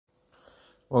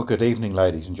Well, good evening,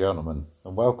 ladies and gentlemen,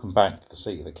 and welcome back to the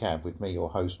Seat of the Cab with me,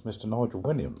 your host, Mr. Nigel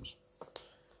Williams.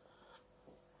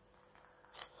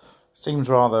 Seems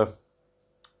rather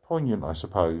poignant, I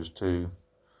suppose, to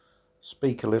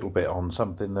speak a little bit on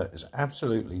something that is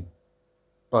absolutely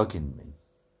bugging me.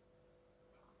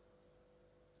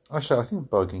 Actually, I think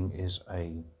bugging is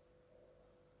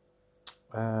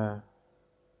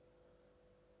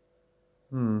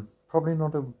probably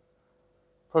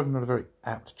not a very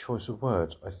apt choice of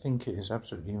words. I think it is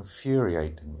absolutely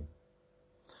infuriating me.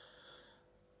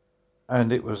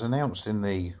 And it was announced in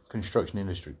the construction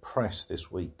industry press this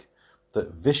week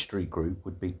that Vistry Group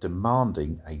would be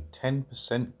demanding a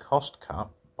 10% cost cut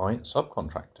by its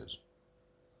subcontractors.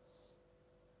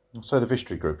 So the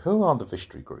Vistry Group, who are the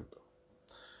Vistry Group?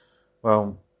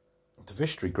 Well, the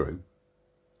Vistry Group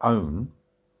own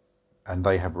and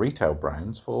they have retail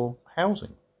brands for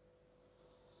housing.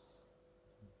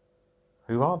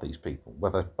 Who are these people?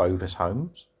 Whether Bovis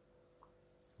Homes,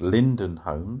 Linden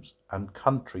Homes and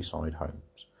Countryside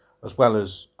Homes, as well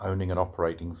as owning and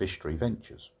operating Vistry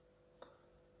Ventures.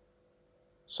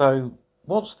 So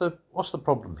what's the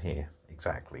problem here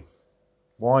exactly?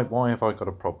 Why have I got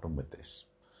a problem with this?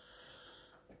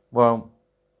 Well,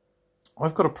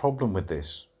 I've got a problem with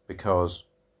this because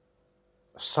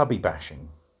subby bashing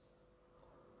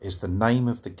is the name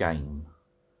of the game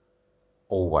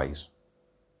always.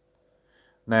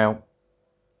 Now,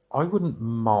 I wouldn't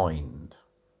mind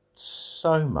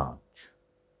so much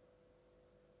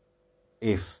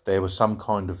if there was some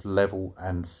kind of level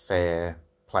and fair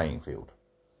playing field.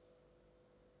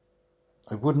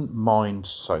 I wouldn't mind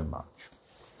so much.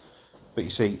 But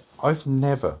you see, I've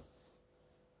never,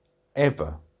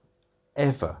 ever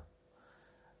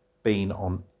been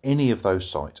on any of those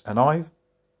sites. And I've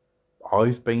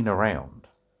been around.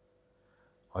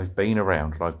 I've been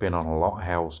around and I've been on a lot of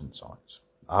housing sites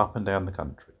up and down the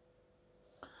country.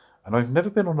 And I've never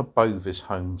been on a Bovis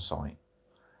Home site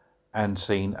and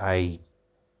seen a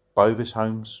Bovis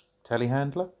Homes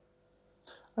telehandler.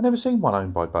 I've never seen one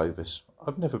owned by Bovis.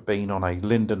 I've never been on a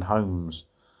Linden Homes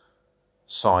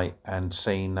site and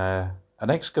seen an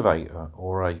excavator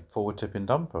or a forward tipping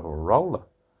dumper or a roller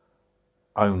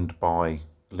owned by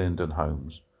Linden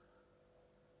Homes.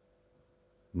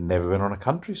 Never been on a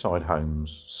Countryside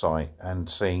Homes site and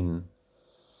seen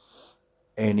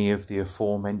any of the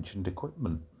aforementioned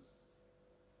equipment.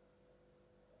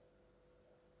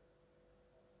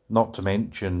 Not to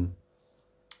mention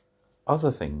other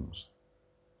things,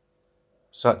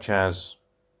 such as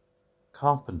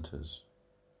carpenters,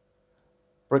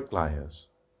 bricklayers,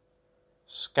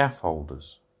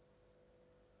 scaffolders.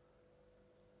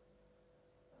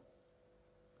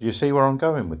 Do you see where I'm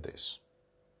going with this?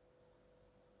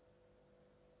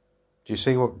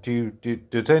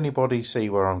 Does anybody see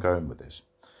where I'm going with this?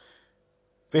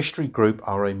 Vistry Group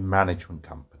are a management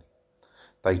company.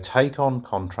 They take on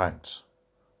contracts,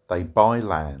 they buy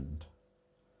land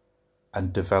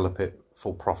and develop it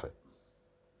for profit.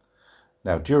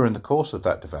 Now, during the course of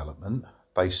that development,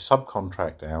 they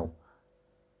subcontract out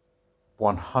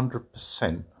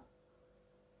 100%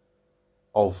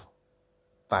 of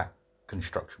that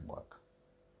construction work.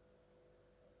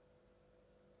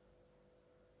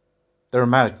 They're a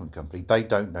management company. They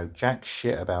don't know jack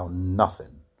shit about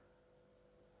nothing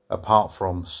apart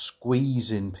from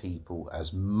squeezing people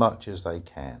as much as they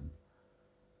can.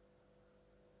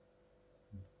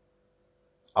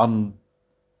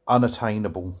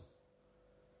 Unattainable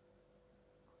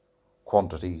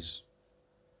quantities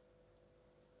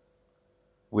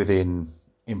within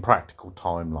impractical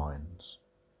timelines,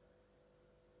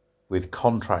 with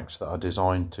contracts that are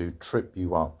designed to trip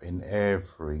you up in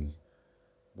every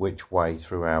which way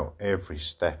throughout every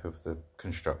step of the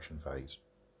construction phase.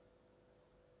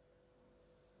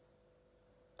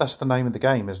 That's the name of the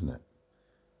game, isn't it?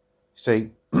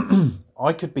 See,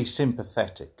 I could be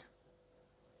sympathetic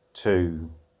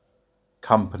to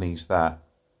companies that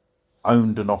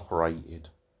owned and operated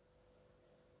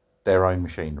their own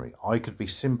machinery. I could be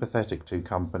sympathetic to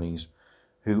companies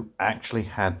who actually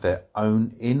had their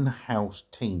own in-house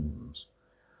teams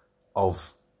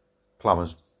of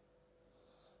plumbers,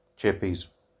 chippies,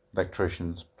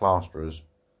 electricians, plasterers,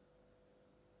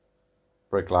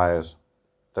 bricklayers,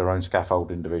 their own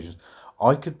scaffolding divisions.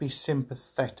 I could be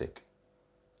sympathetic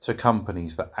to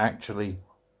companies that actually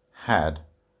had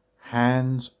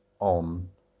hands-on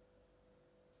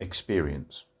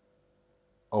experience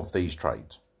of these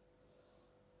trades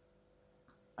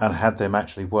and had them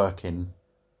actually working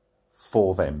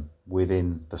for them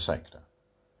within the sector.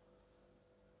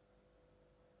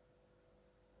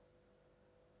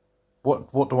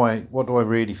 what do I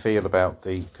really feel about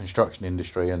the construction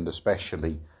industry, and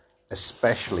especially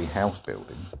house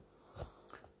building?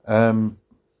 I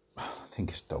think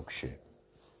it's dog shit.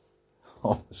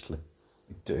 Honestly,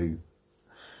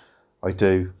 I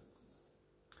do.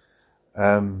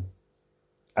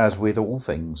 As with all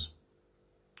things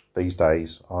these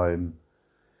days,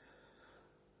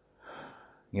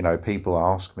 people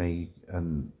ask me,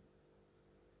 and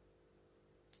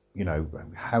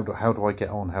how do I get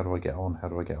on? How do I get on? How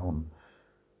do I get on?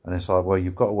 And it's like, well,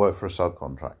 you've got to work for a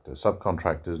subcontractor.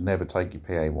 Subcontractors never take you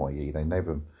PAYE. They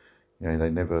never,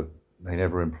 they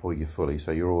never employ you fully.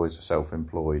 So you're always a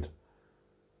self-employed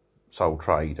sole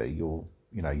trader.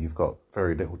 You've got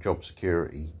very little job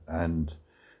security, and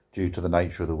due to the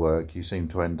nature of the work, you seem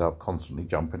to end up constantly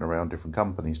jumping around different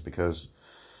companies because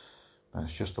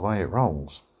that's just the way it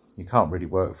rolls. You can't really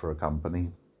work for a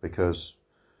company because,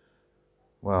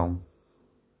 well,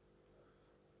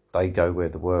 they go where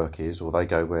the work is, or they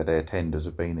go where their tenders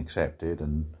have been accepted,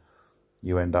 and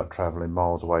you end up travelling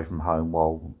miles away from home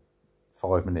while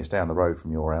 5 minutes down the road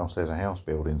from your house there's a house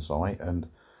building site, and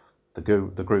the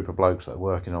group of blokes that are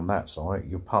working on that site,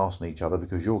 you're passing each other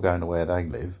because you're going to where they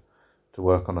live to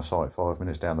work on a site 5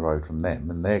 minutes down the road from them,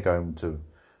 and they're going to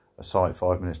a site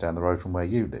 5 minutes down the road from where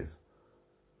you live.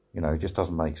 It just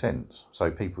doesn't make sense.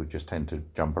 So people just tend to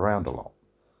jump around a lot.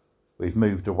 We've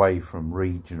moved away from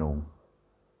regional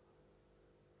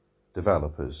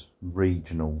developers,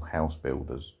 regional house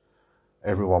builders.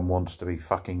 Everyone wants to be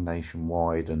fucking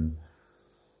nationwide, and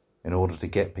in order to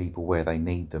get people where they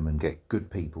need them and get good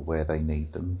people where they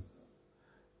need them,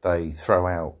 they throw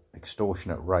out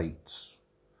extortionate rates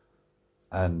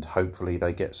and hopefully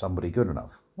they get somebody good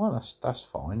enough. Well, that's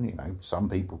fine. Some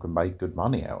people can make good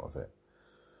money out of it.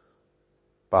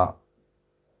 But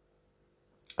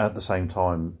at the same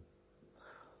time,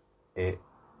 it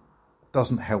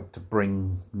doesn't help to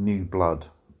bring new blood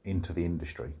into the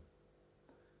industry.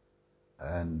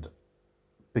 And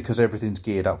because everything's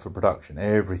geared up for production,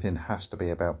 everything has to be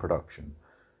about production.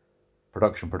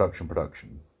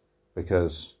 Production.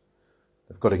 Because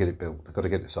they've got to get it built, they've got to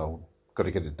get it sold, got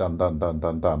to get it done.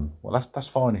 Well, that's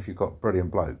fine if you've got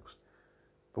brilliant blokes.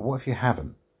 But what if you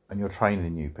haven't, and you're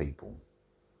training new people,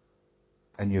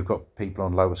 and you've got people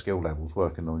on lower skill levels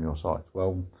working on your sites?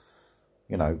 Well,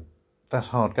 that's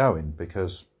hard going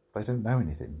because they don't know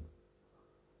anything.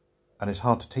 And it's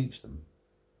hard to teach them,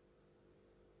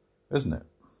 isn't it?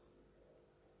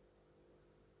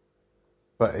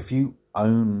 But if you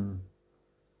own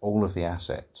all of the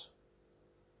assets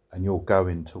and you're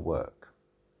going to work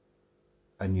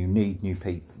and you need new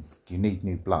people, you need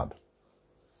new blood,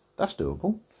 that's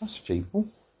doable, that's achievable.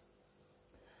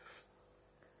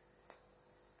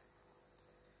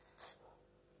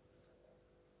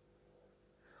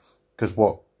 Because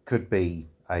what could be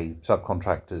a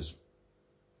subcontractor's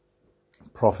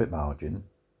profit margin,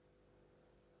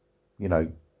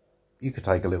 you could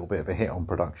take a little bit of a hit on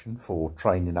production for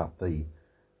training up the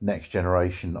next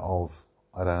generation of,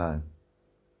 I don't know,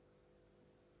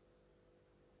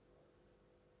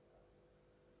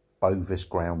 Bovis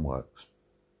groundworks,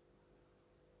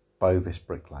 Bovis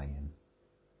bricklaying.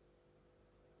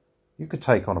 You could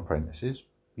take on apprentices,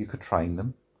 you could train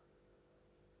them,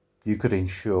 you could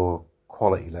ensure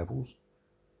quality levels.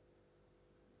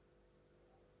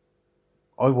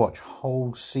 I watch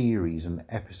whole series and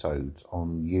episodes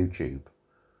on YouTube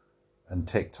and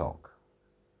TikTok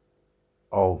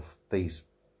of these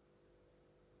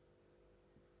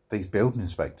building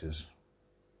inspectors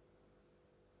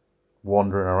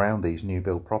wandering around these new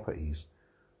build properties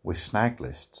with snag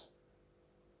lists,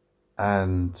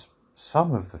 and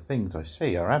some of the things I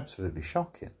see are absolutely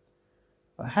shocking.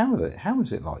 But how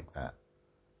is it like that?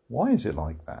 Why is it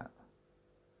like that?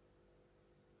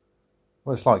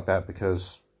 Well, it's like that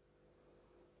because,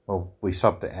 well, we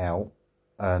subbed it out,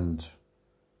 and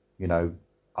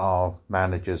our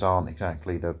managers aren't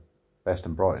exactly the best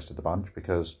and brightest of the bunch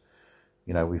because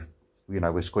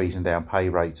we're squeezing down pay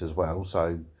rates as well,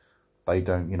 so they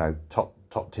don't,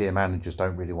 top tier managers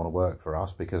don't really want to work for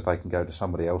us because they can go to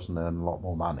somebody else and earn a lot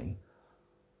more money.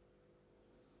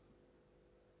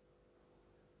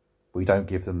 We don't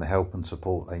give them the help and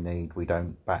support they need. We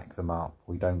don't back them up.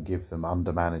 We don't give them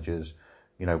under managers.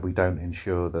 We don't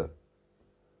ensure that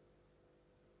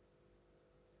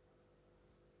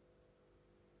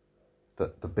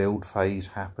the build phase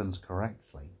happens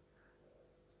correctly.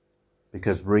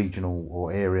 Because regional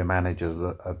or area managers,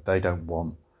 they don't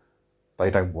want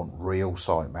real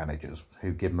site managers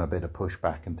who give them a bit of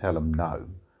pushback and tell them no.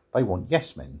 They want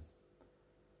yes men.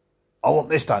 I want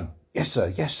this done. Yes,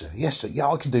 sir. Yes, sir. Yes, sir. Yeah,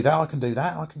 I can do that. I can do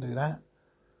that. I can do that.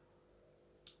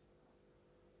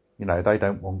 You know, they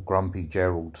don't want grumpy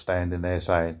Gerald standing there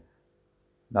saying,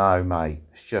 no, mate,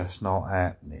 it's just not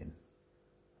happening.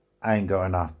 Ain't got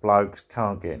enough blokes,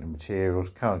 can't get the materials,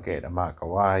 can't get the muck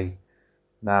away.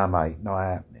 Nah, mate, not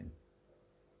happening.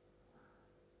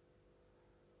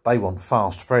 They want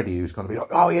Fast Freddy, who's going to be like,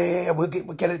 oh, yeah, we'll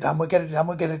get it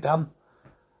done.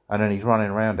 And then he's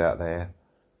running around out there,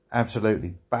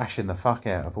 absolutely bashing the fuck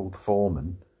out of all the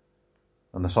foremen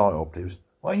and the site operatives.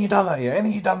 Why ain't you done that yet?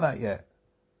 Ain't you done that yet?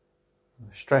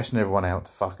 Stressing everyone out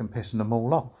to fucking pissing them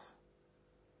all off.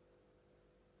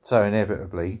 So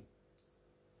inevitably,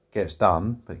 gets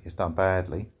done, but it gets done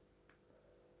badly,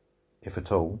 if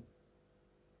at all.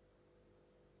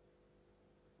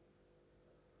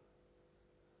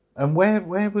 And where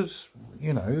was,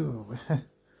 you know,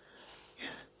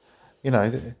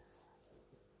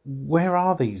 where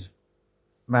are these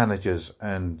managers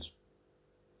and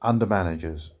under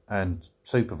managers and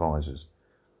supervisors?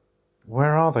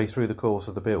 Where are they through the course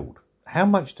of the build? How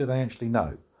much do they actually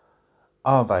know?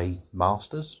 Are they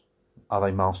masters? Are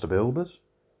they master builders?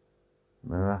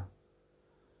 A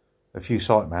few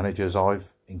site managers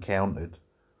I've encountered,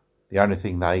 the only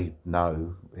thing they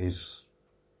know is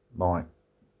like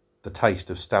the taste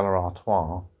of Stella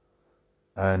Artois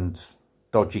and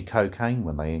dodgy cocaine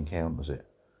when they encounters it.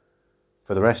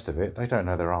 For the rest of it, they don't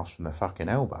know their arse from their fucking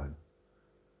elbow.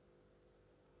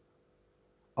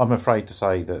 I'm afraid to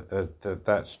say that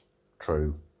that's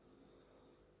true.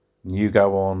 You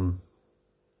go on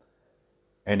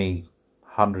any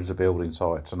hundreds of building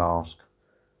sites and ask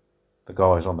the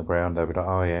guys on the ground, they'll be like,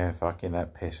 oh yeah, fucking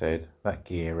that pisshead, that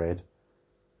gearhead.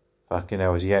 Fucking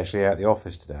hell, is he actually out the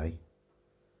office today?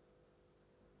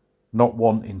 Not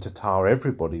wanting to tar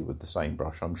everybody with the same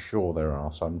brush, I'm sure there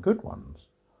are some good ones.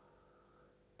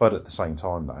 But at the same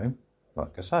time though,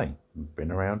 like I say, I've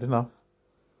been around enough.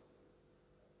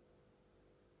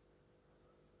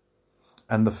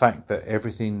 And the fact that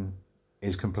everything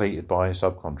is completed by a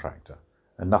subcontractor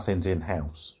and nothing's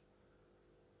in-house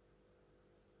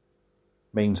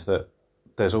means that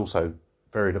there's also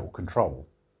very little control.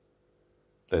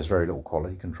 There's very little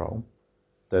quality control.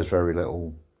 There's very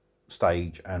little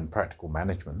stage and practical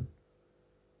management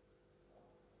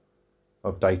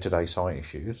of day-to-day site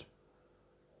issues.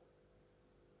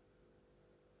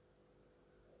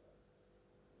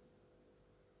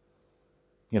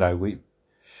 You know, we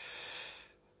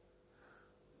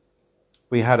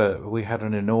had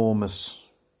an enormous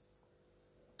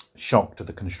shock to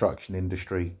the construction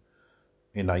industry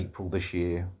in April this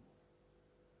year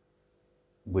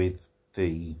with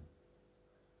the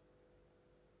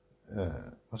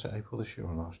was it April this year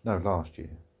or last? No, last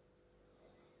year.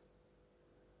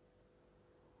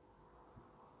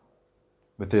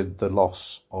 With the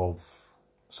loss of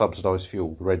subsidised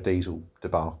fuel, the red diesel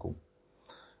debacle.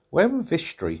 Where were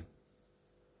Vistry?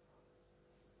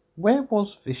 Where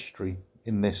was Vistry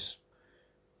in this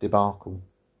debacle,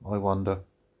 I wonder?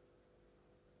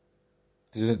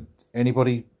 Did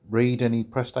anybody read any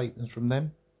press statements from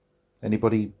them?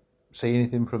 Anybody see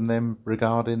anything from them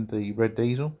regarding the red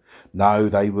diesel? No,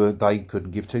 they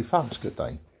couldn't give two fucks, could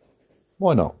they?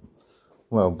 Why not?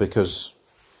 Well, because,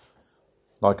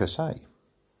 like I say,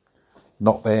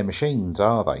 not their machines,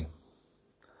 are they?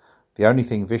 The only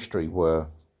thing Vistry were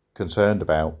concerned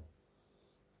about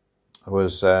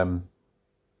was the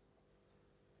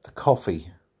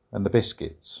coffee and the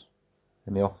biscuits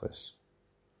in the office.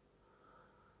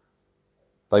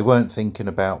 They weren't thinking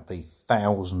about the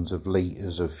thousands of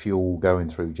litres of fuel going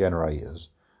through generators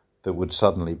that would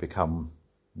suddenly become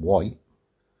white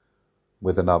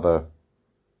with another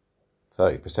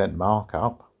 30%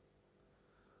 markup.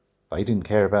 They didn't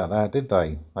care about that, did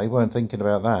they? They weren't thinking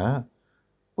about that,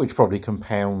 which probably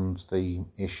compounds the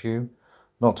issue.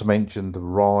 Not to mention the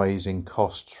rise in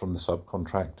costs from the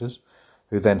subcontractors,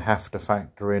 who then have to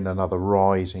factor in another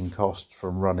rise in costs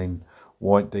from running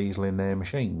white diesel in their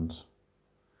machines.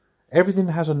 Everything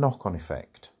has a knock-on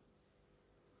effect.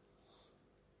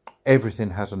 Everything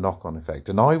has a knock-on effect.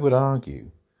 And I would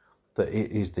argue that it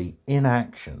is the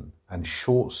inaction and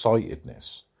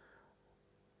short-sightedness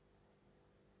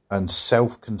and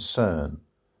self-concern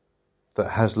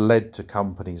that has led to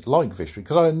companies like Vistry,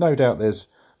 because I no doubt there's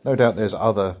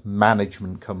other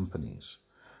management companies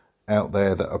out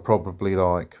there that are probably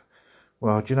like,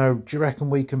 well, do you reckon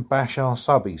we can bash our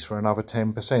subbies for another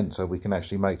 10% so we can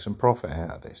actually make some profit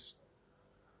out of this?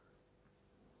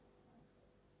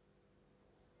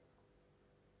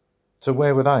 So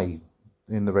where were they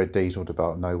in the red diesel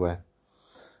debate? Nowhere.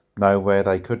 Nowhere.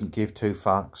 They couldn't give two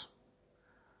fucks.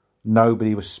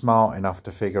 Nobody was smart enough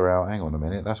to figure out, hang on a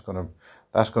minute, that's gonna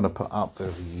put up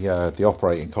the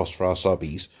operating cost for our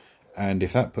subbies, And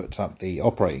if that puts up the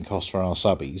operating costs for our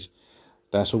subbies,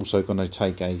 that's also going to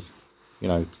take a,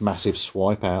 massive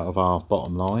swipe out of our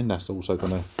bottom line. That's also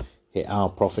going to hit our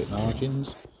profit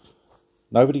margins.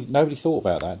 Nobody thought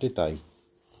about that, did they?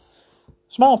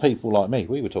 Smart people like me,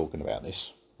 we were talking about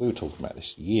this. We were talking about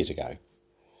this years ago.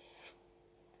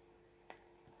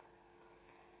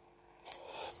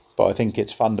 But I think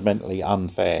it's fundamentally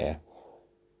unfair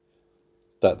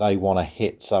that they want to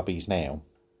hit subbies now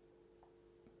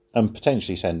and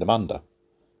potentially send them under.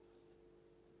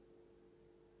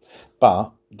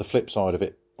 But the flip side of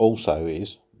it also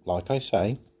is, like I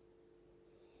say,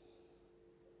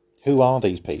 who are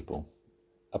these people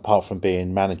apart from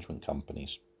being management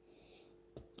companies?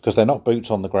 Because they're not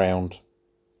boots on the ground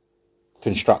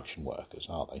construction workers,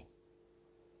 are they?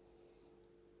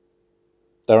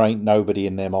 There ain't nobody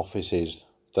in them offices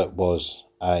that was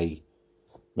a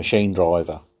machine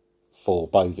driver for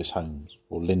Bovis Homes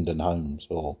or Linden Homes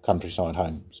or Countryside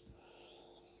Homes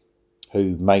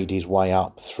who made his way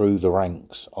up through the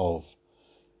ranks of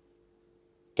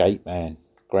gateman,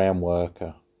 ground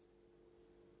worker,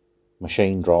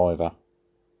 machine driver,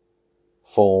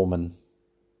 foreman,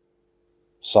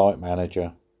 site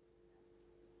manager,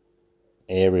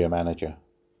 area manager,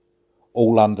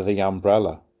 all under the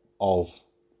umbrella of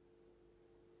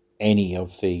any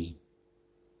of the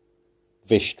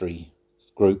Vistry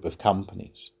group of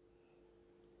companies.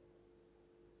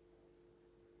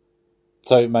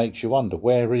 So it makes you wonder,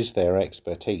 where is their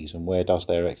expertise and where does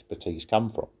their expertise come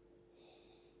from?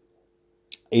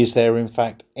 Is there in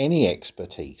fact any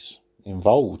expertise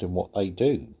involved in what they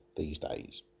do these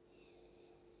days?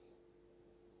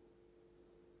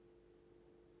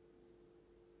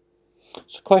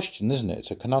 It's a question, isn't it?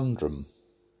 It's a conundrum.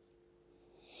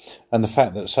 And the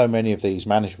fact that so many of these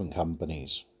management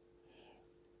companies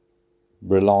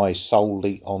rely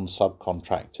solely on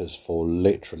subcontractors for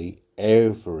literally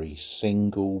every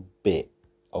single bit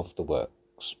of the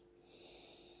works.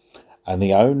 And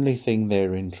the only thing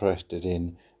they're interested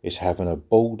in is having a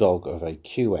bulldog of a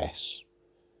QS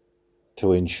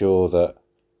to ensure that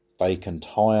they can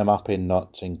tie them up in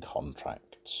knots in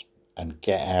contracts and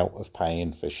get out of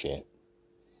paying for shit.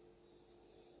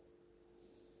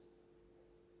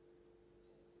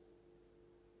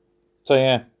 So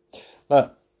yeah,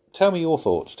 look, tell me your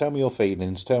thoughts, tell me your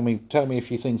feelings, tell me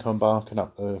if you think I'm barking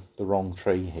up the wrong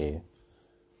tree here.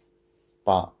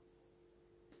 But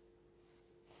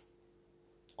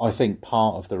I think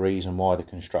part of the reason why the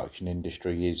construction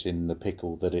industry is in the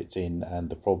pickle that it's in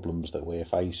and the problems that we're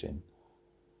facing,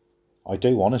 I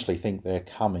do honestly think they're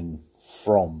coming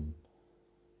from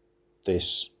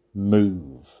this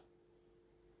move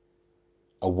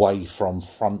away from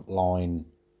frontline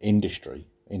industry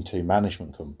into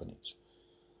management companies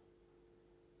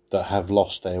that have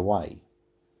lost their way,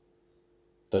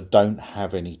 that don't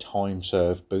have any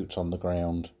time-served, boots on the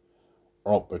ground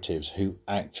operatives who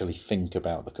actually think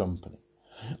about the company.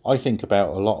 I think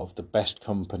about a lot of the best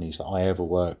companies that I ever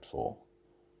worked for,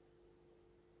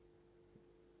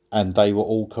 and they were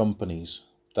all companies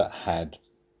that had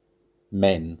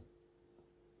men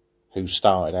who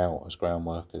started out as ground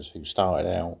workers, who started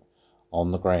out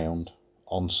on the ground,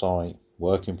 on site,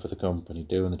 working for the company,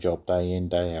 doing the job day in,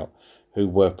 day out, who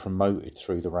were promoted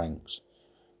through the ranks,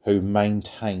 who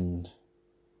maintained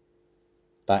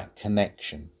that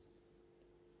connection.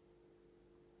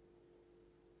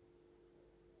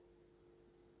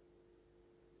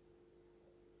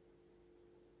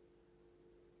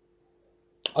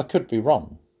 I could be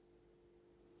wrong.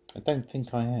 I don't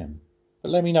think I am.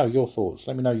 But let me know your thoughts.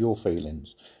 Let me know your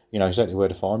feelings. You know exactly where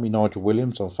to find me. Nigel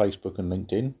Williams on Facebook and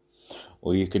LinkedIn.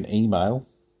 Or you can email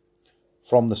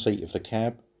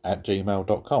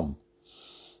fromtheseatofthecab@gmail.com.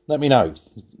 Let me know.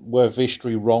 Were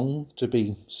Vistry wrong to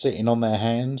be sitting on their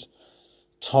hands,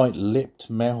 tight-lipped,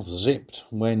 mouth zipped,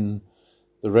 when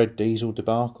the Red Diesel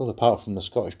debacle, apart from the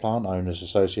Scottish Plant Owners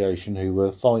Association who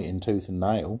were fighting tooth and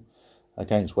nail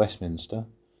against Westminster?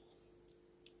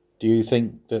 Do you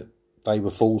think that they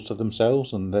were fools to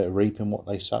themselves and they're reaping what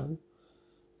they sow?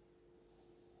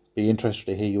 Be interested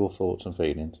to hear your thoughts and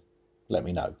feelings. Let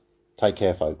me know. Take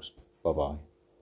care, folks. Bye-bye.